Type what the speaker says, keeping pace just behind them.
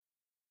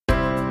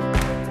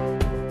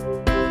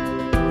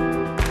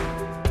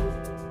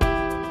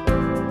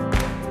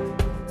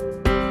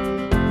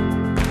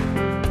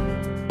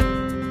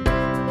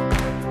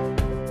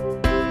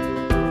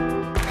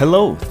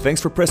Hello,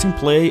 thanks for pressing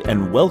play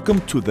and welcome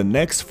to The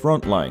Next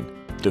Frontline,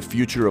 the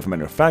future of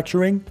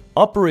manufacturing,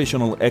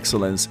 operational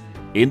excellence,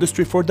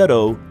 Industry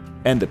 4.0,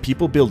 and the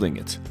people building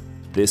it.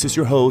 This is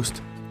your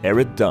host,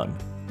 Eric Dunn.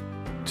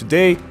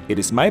 Today, it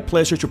is my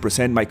pleasure to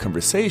present my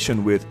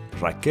conversation with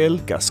Raquel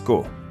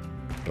Gasco.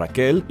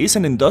 Raquel is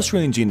an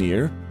industrial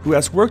engineer who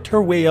has worked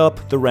her way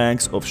up the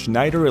ranks of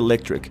Schneider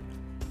Electric,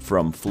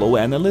 from flow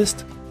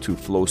analyst to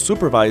flow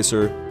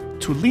supervisor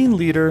to lean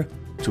leader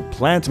to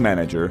plant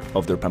manager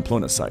of their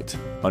Pamplona site.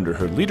 Under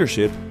her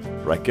leadership,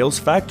 Raquel's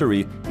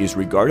factory is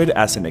regarded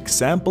as an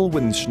example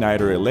within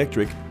Schneider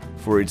Electric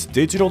for its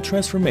digital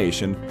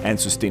transformation and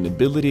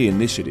sustainability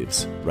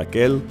initiatives.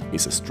 Raquel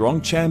is a strong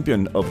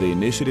champion of the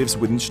initiatives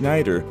within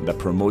Schneider that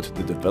promote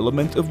the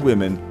development of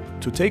women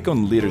to take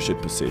on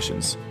leadership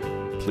positions.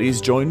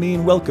 Please join me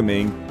in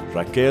welcoming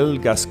Raquel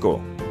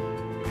Gasco.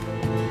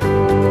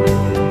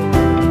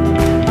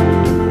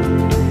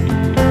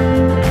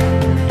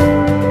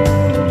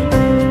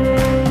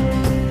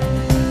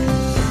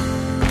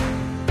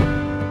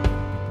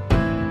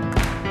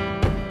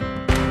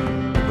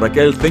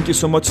 Raquel, thank you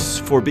so much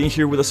for being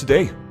here with us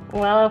today.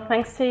 Well,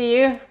 thanks to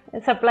you.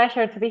 It's a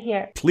pleasure to be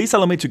here. Please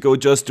allow me to go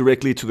just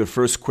directly to the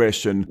first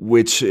question,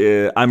 which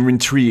I'm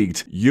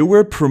intrigued. You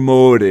were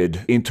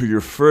promoted into your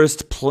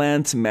first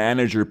plant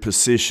manager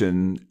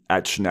position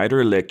at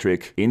Schneider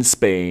Electric in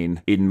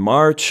Spain in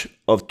March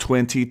of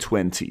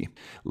 2020.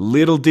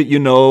 Little did you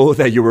know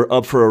that you were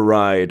up for a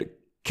ride.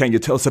 Can you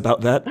tell us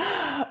about that?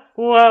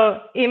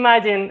 Well,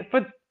 imagine,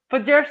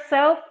 put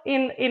yourself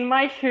in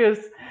my shoes.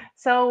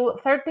 So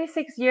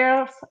 36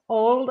 years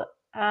old,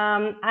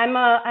 I'm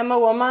a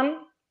woman,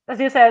 as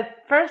you said,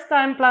 first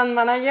time plant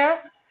manager.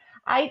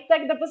 I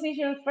took the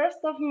position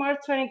 1st of March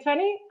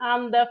 2020,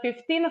 and the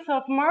 15th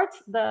of March,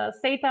 the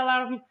state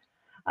alarm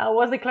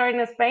was declared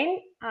in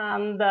Spain,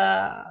 and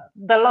the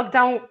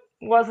lockdown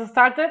was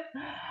started.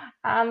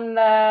 And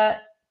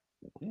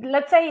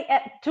let's say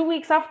 2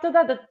 weeks after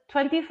that, the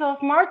 20th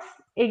of March,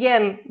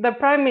 again, the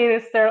Prime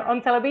Minister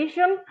on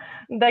television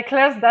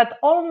declares that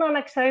all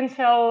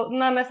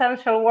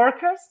non-essential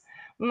workers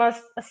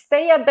must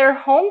stay at their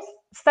homes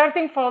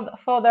starting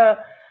for the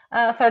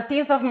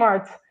 13th of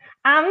March.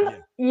 And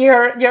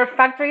your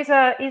factory is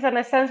an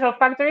essential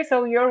factory,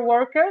 so your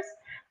workers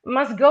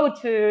must go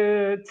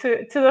to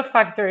the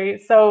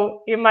factory.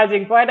 So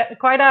imagine quite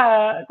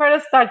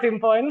a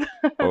starting point.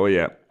 Oh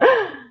yeah.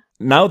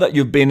 Now that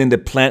you've been in the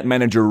plant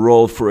manager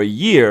role for a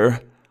year,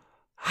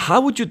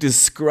 how would you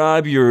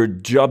describe your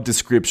job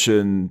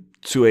description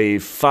to a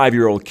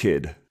 5-year-old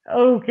kid?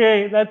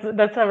 Okay,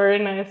 that's a very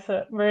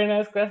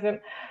nice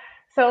question.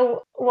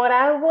 So what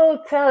I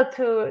will tell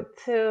to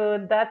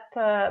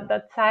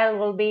that child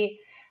will be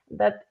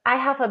that I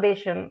have a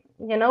vision.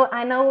 You know,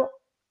 I know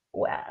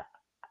where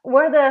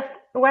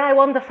I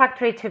want the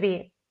factory to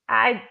be.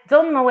 I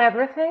don't know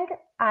everything.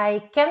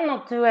 I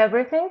cannot do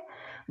everything.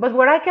 But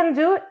what I can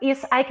do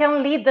is I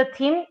can lead the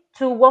team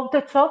to walk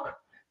the talk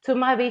to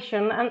my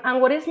vision. And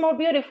what is more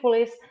beautiful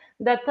is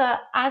that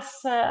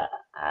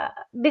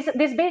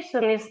this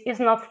vision is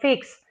not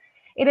fixed.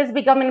 It is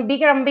becoming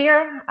bigger and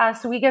bigger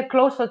as we get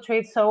closer to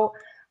it. So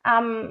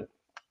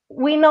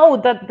we know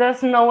that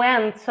there's no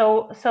end.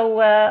 So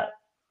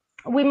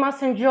we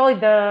must enjoy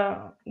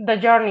the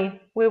journey.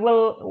 We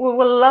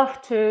will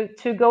love to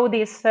go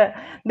this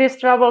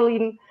travel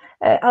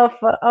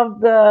of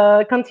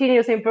the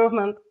continuous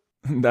improvement.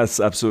 That's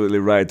absolutely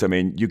right. I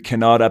mean, you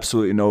cannot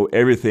absolutely know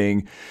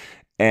everything.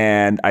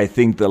 And I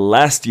think the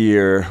last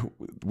year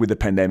with the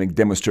pandemic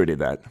demonstrated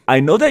that. I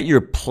know that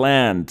your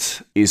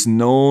plant is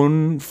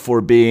known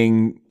for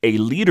being a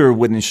leader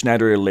within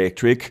Schneider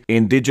Electric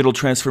in digital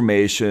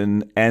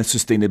transformation and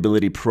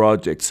sustainability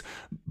projects.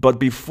 But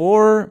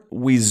before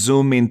we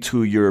zoom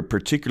into your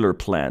particular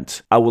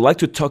plant, I would like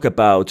to talk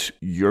about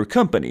your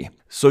company.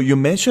 So you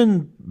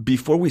mentioned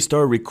before we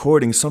start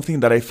recording something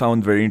that I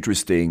found very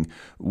interesting,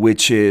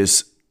 which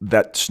is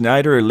that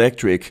Schneider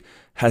Electric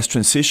has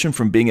transitioned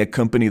from being a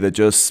company that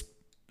just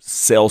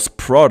sells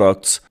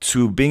products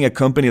to being a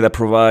company that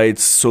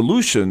provides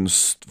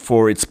solutions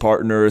for its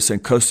partners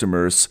and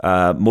customers,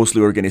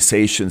 mostly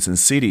organizations and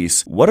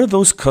cities. What are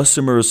those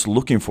customers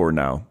looking for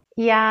now?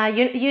 Yeah,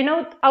 you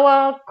know,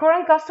 our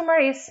current customer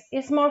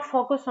is more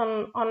focused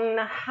on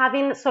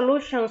having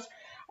solutions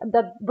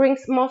that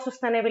brings more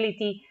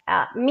sustainability.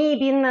 Me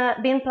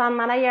being plant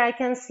manager, I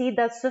can see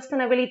that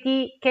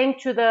sustainability came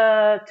to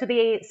the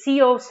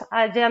CEO's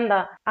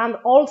agenda, and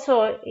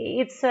also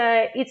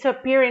it's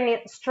appearing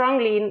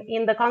strongly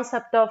in the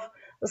concept of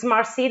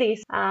smart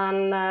cities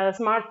and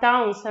smart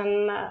towns,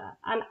 and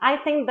I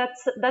think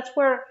that's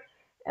where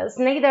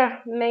Schneider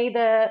made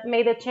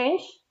a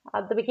change.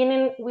 At the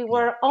beginning, we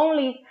were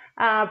only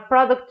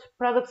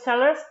product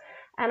sellers.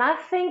 And I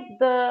think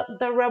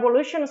the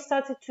revolution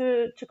started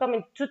to come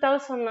in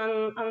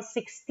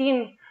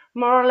 2016,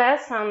 more or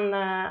less,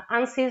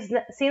 and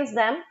since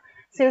then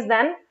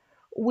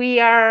we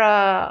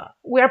are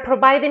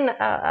providing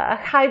a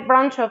high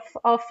branch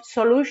of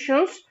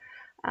solutions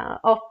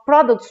of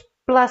products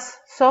plus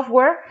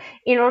software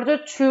in order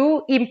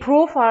to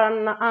improve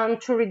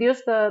and to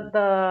reduce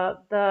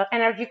the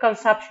energy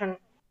consumption.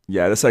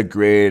 Yeah, that's a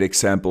great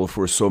example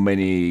for so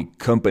many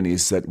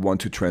companies that want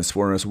to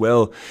transform as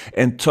well.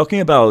 And talking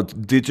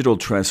about digital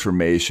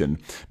transformation,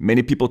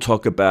 many people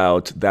talk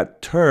about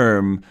that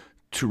term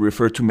to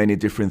refer to many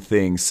different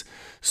things.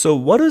 So,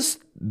 what does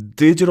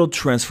digital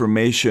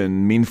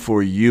transformation mean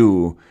for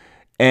you?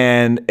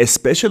 And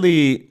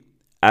especially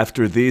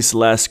after this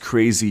last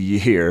crazy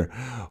year,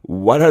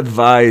 what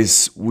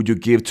advice would you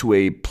give to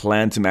a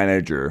plant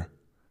manager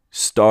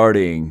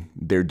starting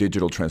their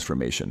digital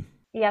transformation?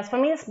 Yes, for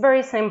me it's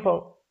very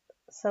simple.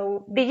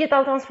 So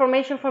digital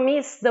transformation for me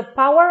is the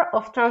power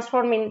of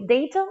transforming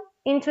data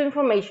into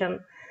information.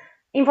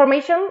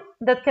 Information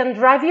that can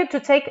drive you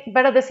to take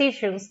better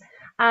decisions,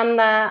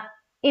 and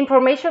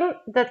information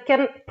that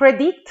can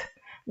predict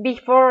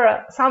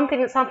before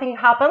something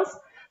happens.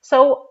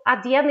 So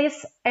at the end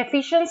is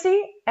efficiency.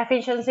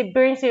 Efficiency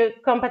brings you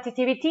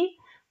competitivity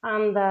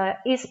and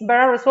is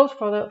better results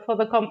for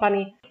the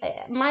company.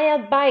 My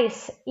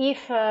advice, if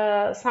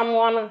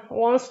someone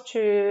wants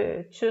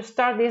to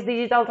start this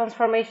digital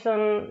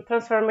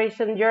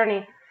transformation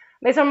journey,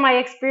 based on my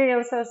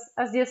experiences,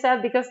 as you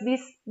said, because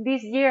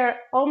this year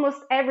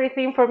almost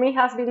everything for me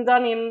has been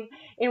done in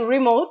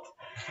remote,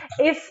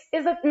 is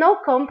that no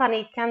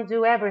company can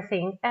do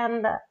everything,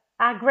 and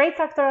a great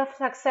factor of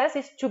success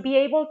is to be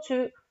able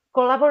to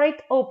collaborate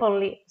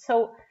openly.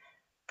 So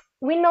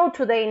we know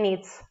today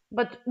needs,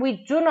 but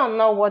we do not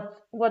know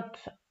what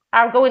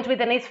are going to be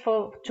the needs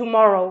for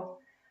tomorrow.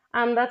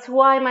 And that's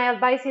why my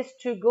advice is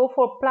to go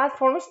for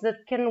platforms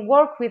that can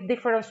work with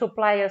different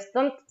suppliers.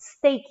 Don't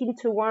stake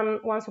into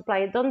one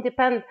supplier. Don't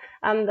depend.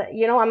 And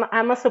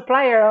I'm a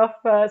supplier of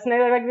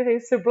Schneider Electric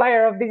is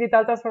supplier of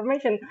digital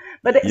transformation.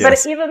 But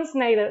Yes. even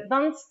Schneider,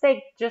 don't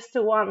stake just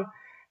to one,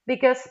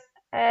 because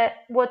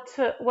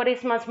what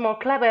is much more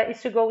clever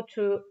is to go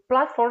to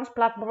platforms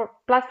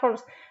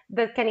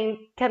that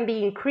can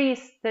be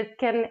increased, that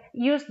can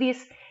use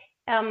this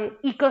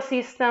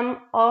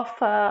ecosystem of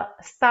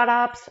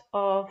startups,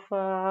 of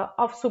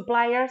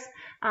suppliers,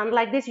 and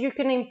like this you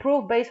can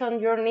improve based on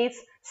your needs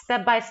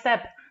step by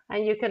step,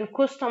 and you can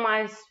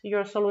customize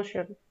your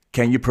solution.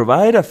 Can you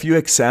provide a few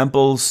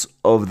examples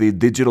of the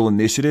digital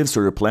initiatives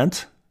or your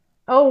plant?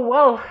 Oh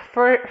well,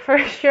 for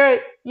sure.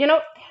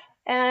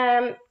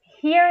 Um,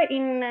 Here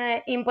in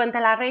Puente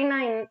la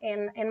Reina,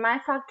 in my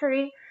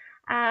factory,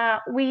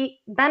 we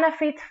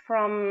benefit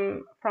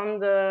from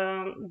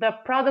the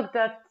product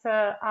that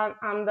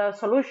and the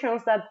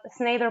solutions that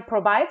Schneider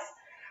provides.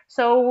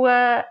 So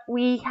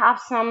we have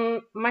some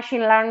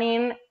machine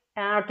learning,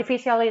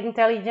 artificial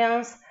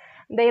intelligence,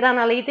 data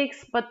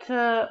analytics, but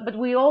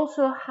we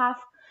also have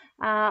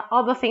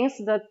other things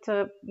that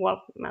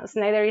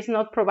Schneider is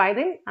not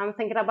providing. I'm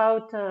thinking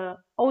about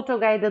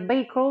auto-guided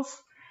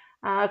vehicles,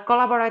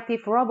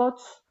 collaborative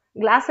robots,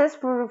 glasses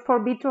for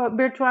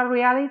virtual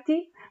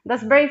reality.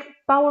 That's very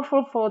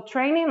powerful for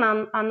training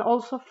and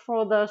also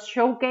for the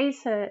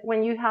showcase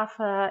when you have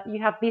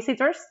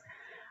visitors.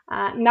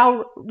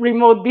 Now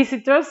remote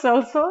visitors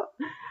also.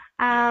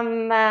 What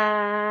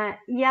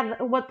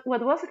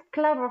was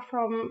clever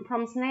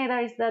from Schneider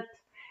is that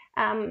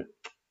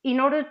in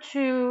order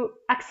to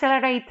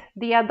accelerate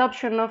the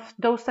adoption of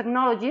those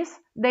technologies,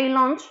 they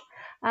launched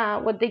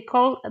what they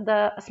call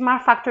the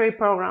Smart Factory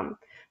program.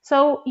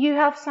 So you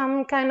have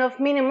some kind of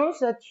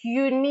minimums that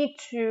you need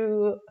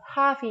to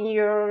have in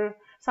your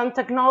some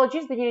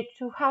technologies that you need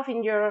to have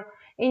in your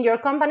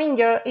company,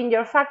 in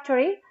your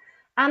factory,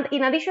 and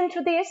in addition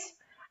to this,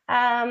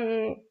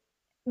 um,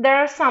 there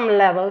are some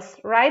levels,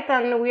 right?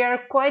 And we are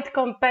quite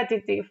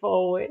competitive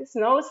always,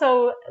 no?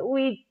 So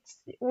we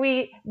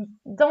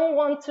don't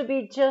want to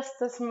be just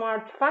a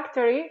smart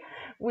factory.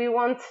 We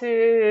want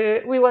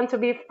to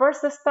be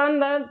first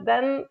standard,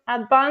 then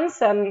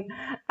advanced,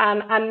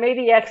 and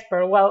maybe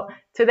expert. Well,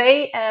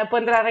 today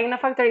Puente la Reina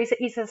factory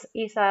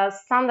is a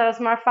standard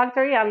smart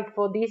factory, and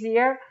for this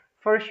year,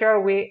 for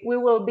sure, we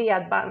will be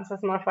advanced as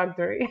smart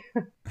factory.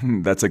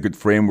 That's a good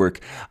framework.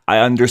 I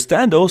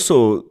understand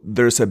also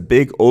there's a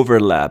big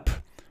overlap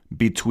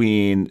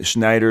between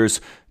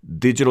Schneider's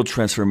digital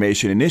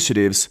transformation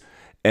initiatives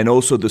and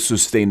also the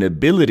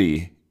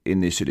sustainability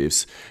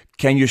initiatives.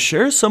 Can you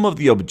share some of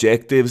the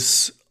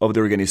objectives of the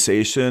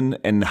organization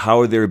and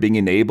how they're being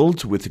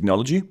enabled with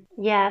technology?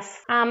 Yes,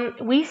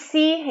 we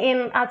see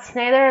at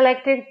Schneider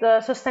Electric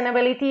the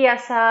sustainability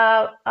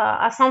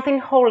as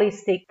something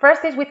holistic.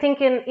 First is we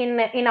think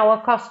in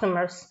our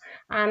customers,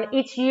 and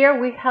each year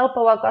we help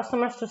our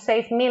customers to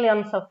save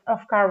millions of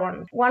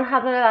carbon,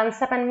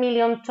 107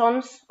 million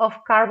tons of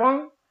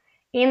carbon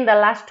in the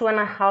last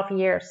 2.5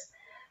 years.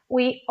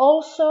 We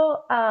also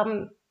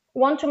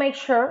want to make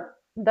sure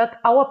that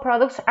our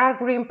products are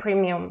green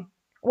premium.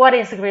 What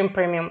is green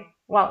premium?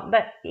 Well,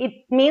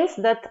 it means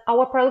that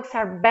our products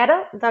are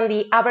better than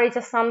the average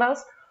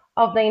standards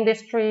of the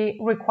industry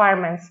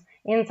requirements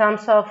in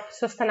terms of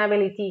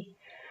sustainability.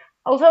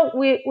 Also,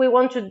 we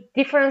want to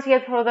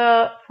differentiate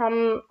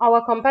from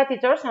our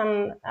competitors,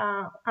 and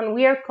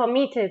we are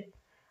committed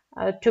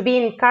to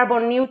being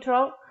carbon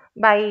neutral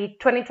by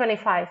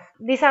 2025.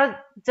 These are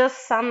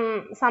just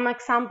some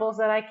examples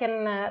that I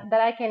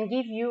can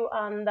give you,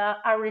 and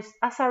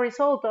as a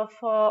result of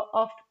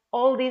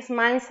all this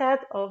mindset,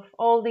 of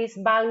all these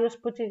values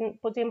put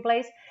in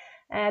place.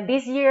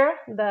 This year,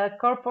 the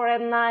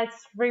Corporate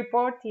Knights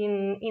report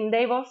in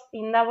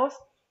Davos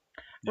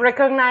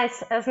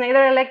recognized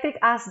Schneider Electric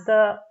as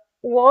the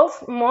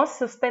world's most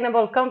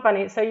sustainable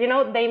company. So,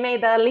 they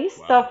made a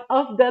list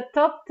of the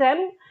top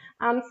 10,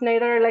 and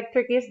Schneider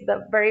Electric is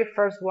the very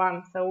first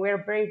one. So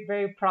we're very,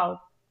 very proud.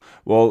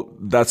 Well,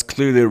 that's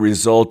clearly a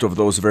result of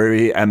those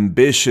very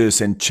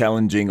ambitious and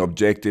challenging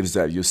objectives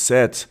that you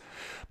set.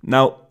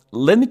 Now,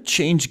 let me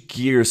change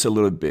gears a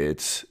little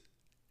bit,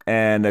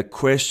 and a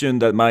question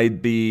that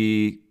might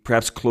be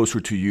perhaps closer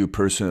to you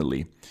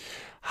personally.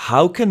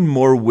 How can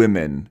more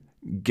women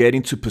get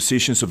into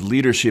positions of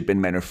leadership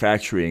in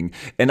manufacturing?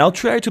 And I'll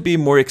try to be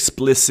more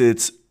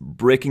explicit,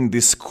 breaking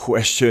this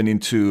question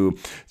into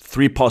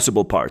 3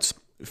 possible parts.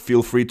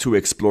 Feel free to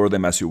explore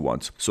them as you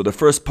want. So the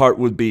first part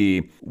would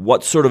be,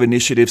 what sort of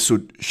initiatives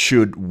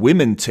should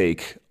women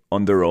take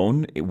on their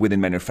own within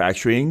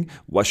manufacturing?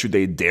 What should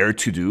they dare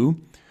to do?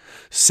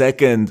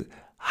 Second,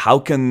 how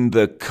can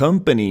the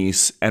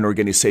companies and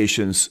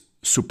organizations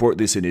support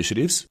these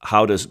initiatives?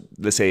 How does,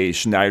 let's say,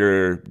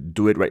 Schneider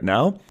do it right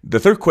now? The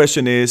third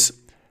question is,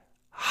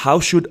 how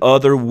should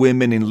other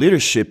women in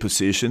leadership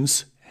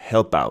positions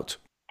help out?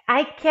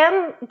 I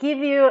can give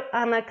you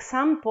an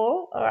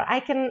example, or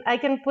I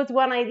can put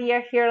one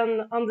idea here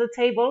on the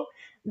table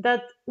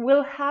that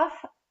will have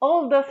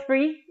all the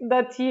 3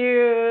 that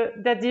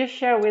you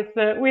share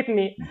with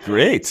me.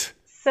 Great.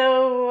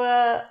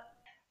 So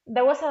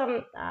there was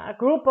a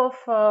group of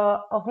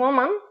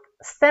women,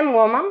 STEM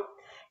women,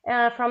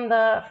 from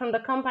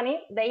the company.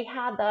 They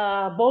had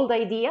a bold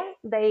idea.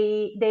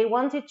 They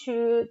wanted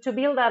to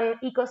build an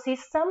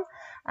ecosystem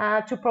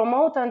to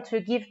promote and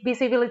to give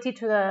visibility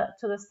to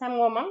the STEM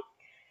women.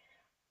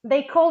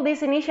 They call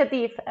this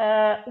initiative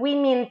 "We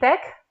Mean Tech."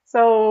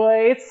 So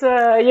it's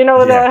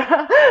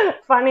the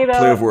funny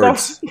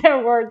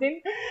the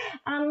wording.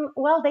 And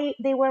well,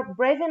 they were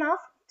brave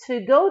enough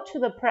to go to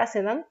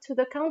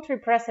the country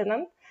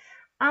president,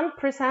 and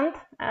present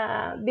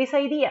this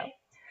idea.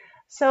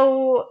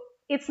 So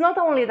it's not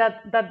only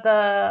that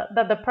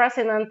the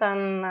president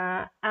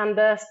and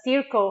the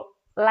steerco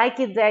liked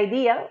the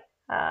idea.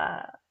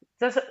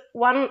 Just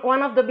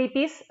one of the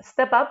VPs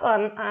stepped up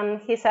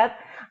and he said,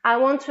 "I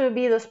want to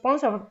be the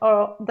sponsor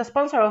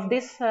of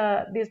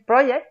this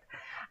project."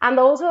 And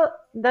also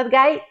that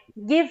guy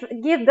give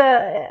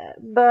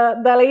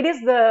the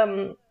ladies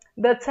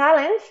the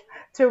challenge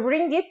to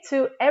bring it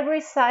to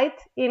every site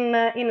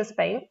in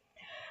Spain.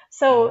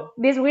 So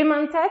this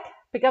women tech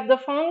pick up the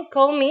phone,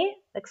 call me,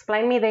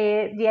 explain me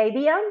the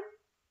idea,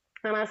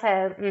 and I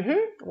said,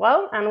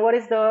 well, and what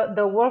is the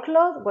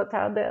workload? What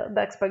are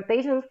the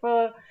expectations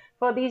for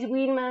this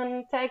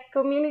women tech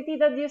community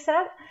that you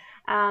said?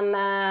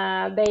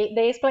 And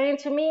they explained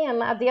it to me,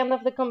 and at the end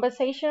of the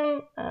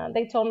conversation,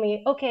 they told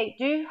me, okay,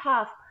 do you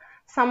have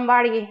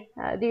somebody?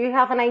 Do you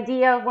have an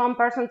idea of one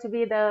person to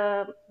be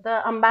the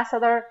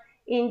ambassador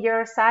in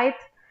your site?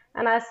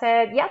 And I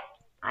said, yeah,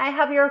 I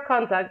have your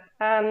contact,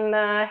 and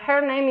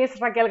her name is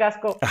Raquel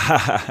Gasco.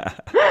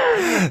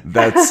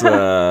 That's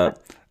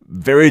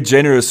very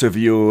generous of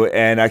you,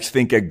 and I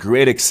think a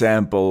great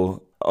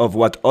example of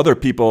what other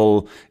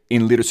people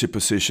in leadership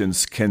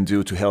positions can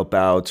do to help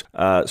out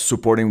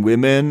supporting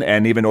women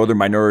and even other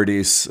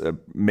minorities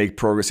make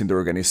progress in their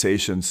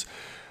organizations.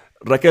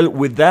 Raquel,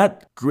 with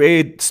that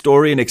great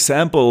story and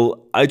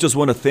example, I just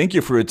want to thank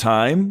you for your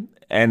time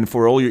and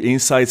for all your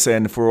insights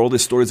and for all the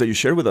stories that you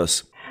shared with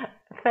us.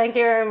 Thank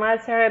you very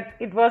much, Jared.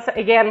 It was,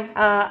 again,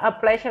 a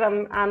pleasure.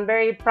 I'm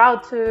very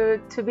proud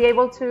to be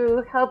able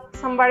to help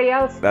somebody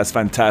else. That's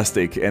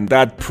fantastic. And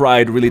that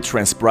pride really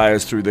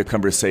transpires through the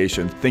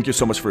conversation. Thank you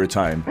so much for your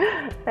time.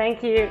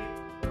 Thank you.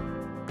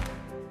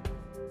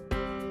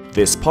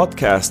 This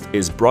podcast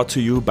is brought to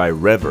you by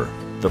Rever,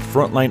 the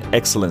Frontline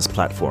Excellence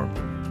platform.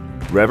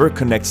 Rever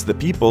connects the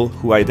people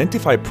who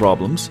identify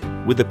problems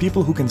with the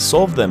people who can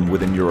solve them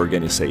within your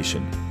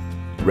organization.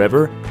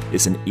 Rever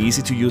is an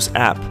easy-to-use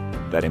app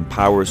that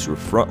empowers your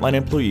frontline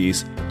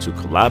employees to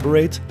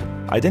collaborate,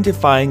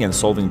 identifying and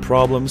solving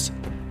problems,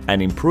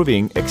 and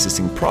improving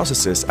existing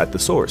processes at the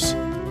source.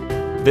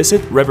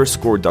 Visit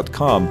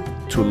reverscore.com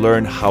to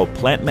learn how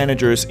plant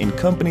managers in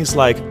companies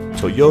like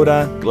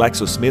Toyota,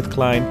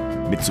 GlaxoSmithKline,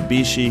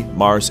 Mitsubishi,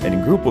 Mars,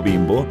 and Grupo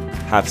Bimbo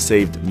have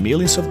saved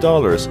millions of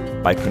dollars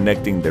by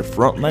connecting their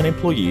frontline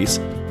employees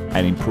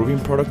and improving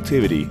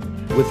productivity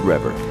with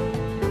Rever.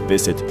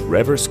 Visit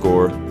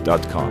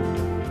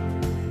reverscore.com.